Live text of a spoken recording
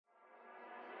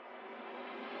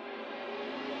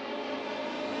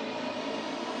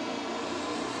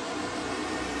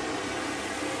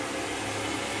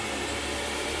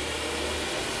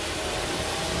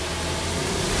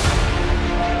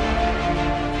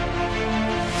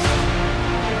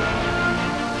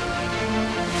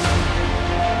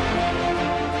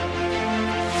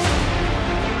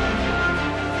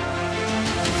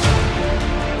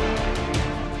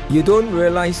You don't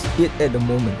realize it at the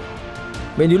moment.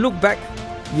 When you look back,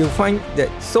 you'll find that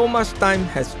so much time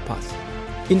has passed.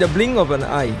 In the blink of an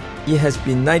eye, it has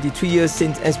been 93 years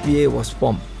since SBA was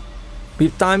formed.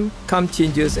 With time come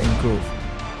changes and growth.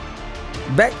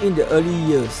 Back in the early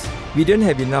years, we didn't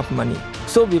have enough money,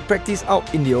 so we practiced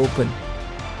out in the open.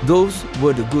 Those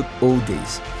were the good old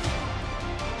days.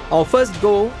 Our first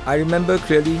goal, I remember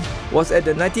clearly, was at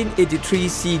the 1983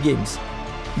 SEA Games.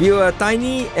 We were a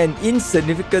tiny and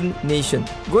insignificant nation,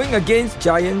 going against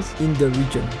giants in the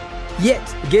region. Yet,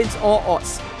 against all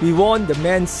odds, we won the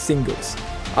men's singles.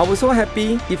 I was so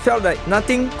happy, it felt like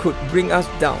nothing could bring us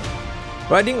down.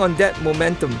 Riding on that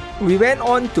momentum, we went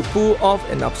on to pull off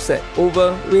an upset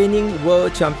over reigning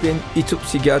world champion Itsub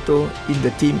Sugiarto in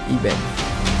the team event.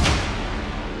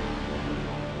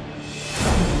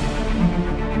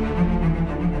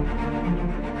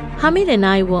 Hamid and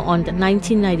I were on the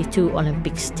 1992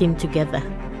 Olympics team together.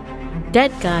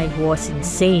 That guy was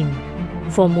insane.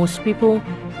 For most people,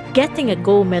 getting a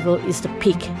gold medal is the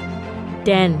peak.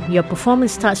 Then your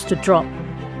performance starts to drop.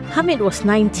 Hamid was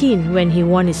 19 when he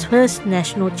won his first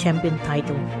national champion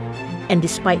title. And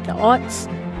despite the odds,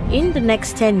 in the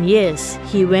next 10 years,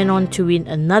 he went on to win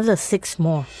another 6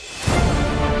 more.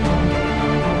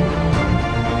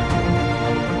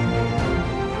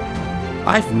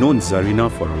 I've known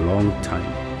Zarina for a long time.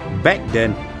 Back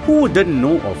then, who wouldn't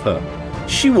know of her?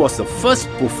 She was the first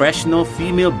professional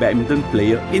female badminton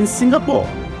player in Singapore.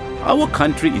 Our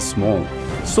country is small,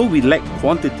 so we lack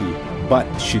quantity, but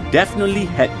she definitely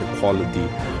had the quality.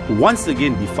 Once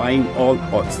again defying all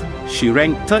odds, she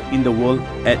ranked 3rd in the world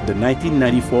at the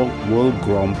 1994 World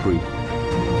Grand Prix.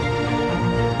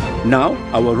 Now,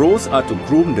 our roles are to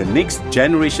groom the next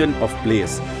generation of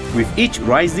players. With each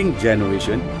rising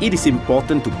generation, it is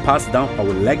important to pass down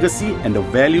our legacy and the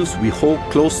values we hold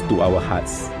close to our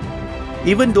hearts.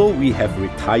 Even though we have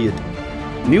retired,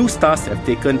 new stars have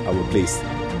taken our place.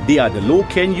 They are the Loh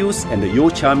Kuan Yews and the Yeo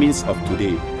Cha Mins of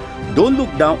today. Don't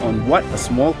look down on what a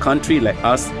small country like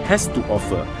us has to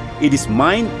offer. It is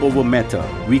mind over matter.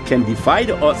 We can defy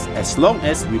the odds as long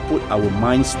as we put our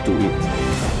minds to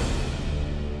it.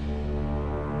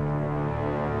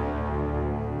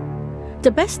 The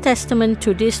best testament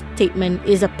to this statement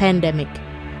is a pandemic.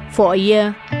 For a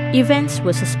year, events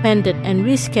were suspended and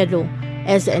rescheduled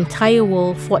as the entire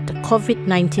world fought the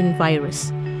COVID-19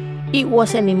 virus. It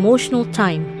was an emotional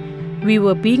time. We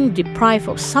were being deprived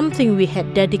of something we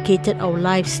had dedicated our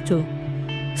lives to.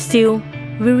 Still,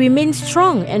 we remained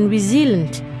strong and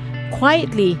resilient,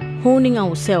 quietly honing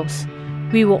ourselves.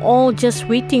 We were all just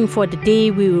waiting for the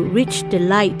day we would reach the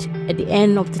light at the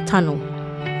end of the tunnel.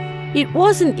 It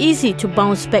wasn't easy to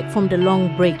bounce back from the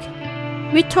long break.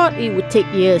 We thought it would take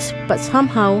years, but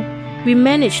somehow, we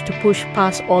managed to push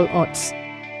past all odds.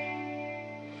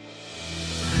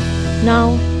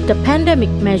 Now, the pandemic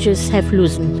measures have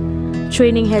loosened.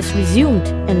 Training has resumed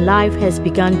and life has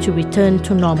begun to return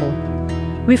to normal.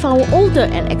 With our older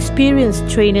and experienced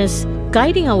trainers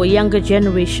guiding our younger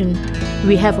generation,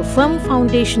 we have a firm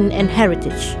foundation and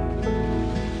heritage.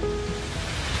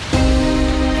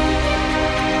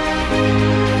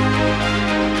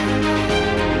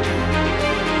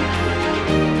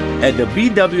 At the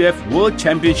BWF World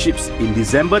Championships in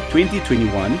December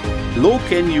 2021, Loh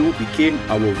Kuan Yew became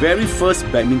our very first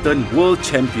badminton world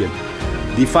champion.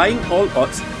 Defying all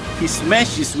odds, he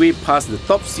smashed his way past the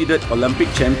top-seeded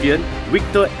Olympic champion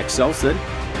Victor Axelsen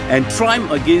and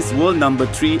triumphed against world number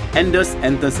 3 Anders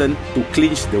Andersen to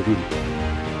clinch the win.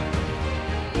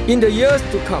 In the years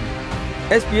to come,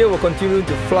 SBA will continue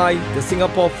to fly the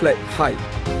Singapore flag high,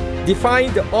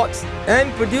 defying the odds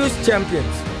and produce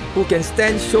champions who can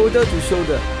stand shoulder to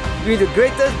shoulder with the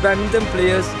greatest badminton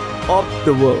players of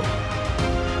the world.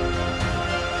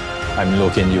 I'm Loh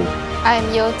Kuan Yew.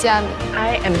 I'm Yeo Cha Min.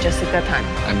 I am Jessica Tan.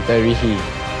 I'm Terry He.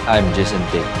 I'm Jason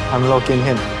Tay. I'm Loh Kin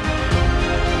Hin.